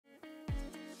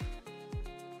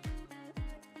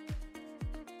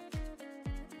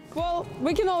Well,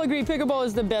 we can all agree pickleball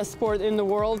is the best sport in the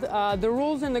world. The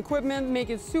rules and equipment make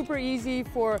it super easy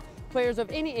for players of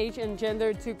any age and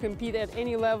gender to compete at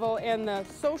any level, and the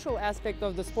social aspect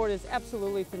of the sport is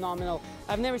absolutely phenomenal.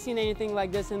 I've never seen anything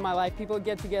like this in my life. People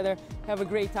get together, have a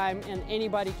great time, and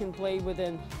anybody can play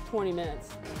within 20 minutes.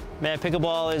 Man,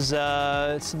 pickleball is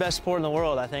it's the best sport in the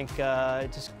world. I think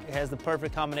it just has the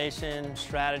perfect combination: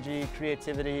 strategy,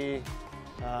 creativity,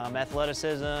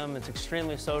 athleticism. It's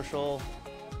extremely social.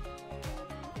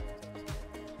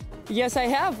 Yes, I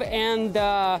have, and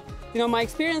you know, my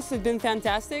experience has been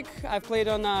fantastic. I've played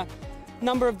on a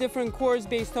number of different courts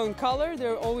based on color.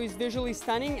 They're always visually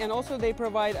stunning, and also they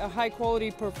provide a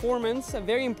high-quality performance,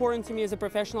 very important to me as a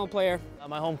professional player.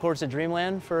 My home courts at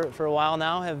Dreamland for a while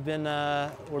now have been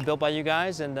were built by you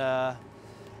guys, and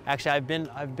actually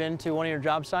I've been to one of your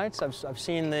job sites. I've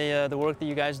seen the work that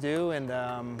you guys do, and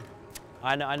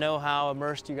I know how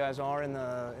immersed you guys are in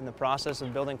the process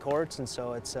of building courts, and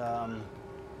so it's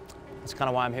kind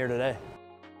of why I'm here today.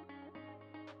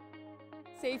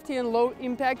 Safety and low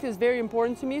impact is very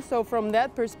important to me, so from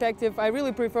that perspective I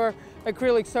really prefer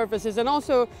acrylic surfaces, and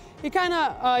also it kind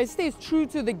of it stays true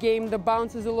to the game. The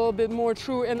bounce is a little bit more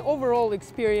true, and overall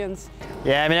experience.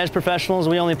 Yeah, I mean, as professionals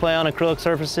we only play on acrylic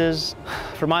surfaces.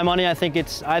 For my money, I think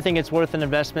it's worth an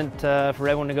investment for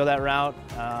everyone to go that route.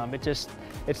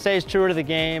 It stays truer to the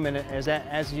game, and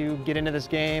as you get into this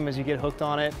game, as you get hooked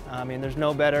on it, I mean, there's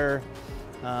no better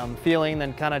feeling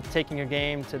than kind of taking your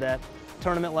game to that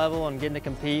tournament level and getting to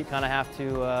compete. Kind of have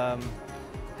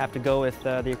to go with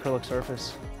the acrylic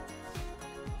surface.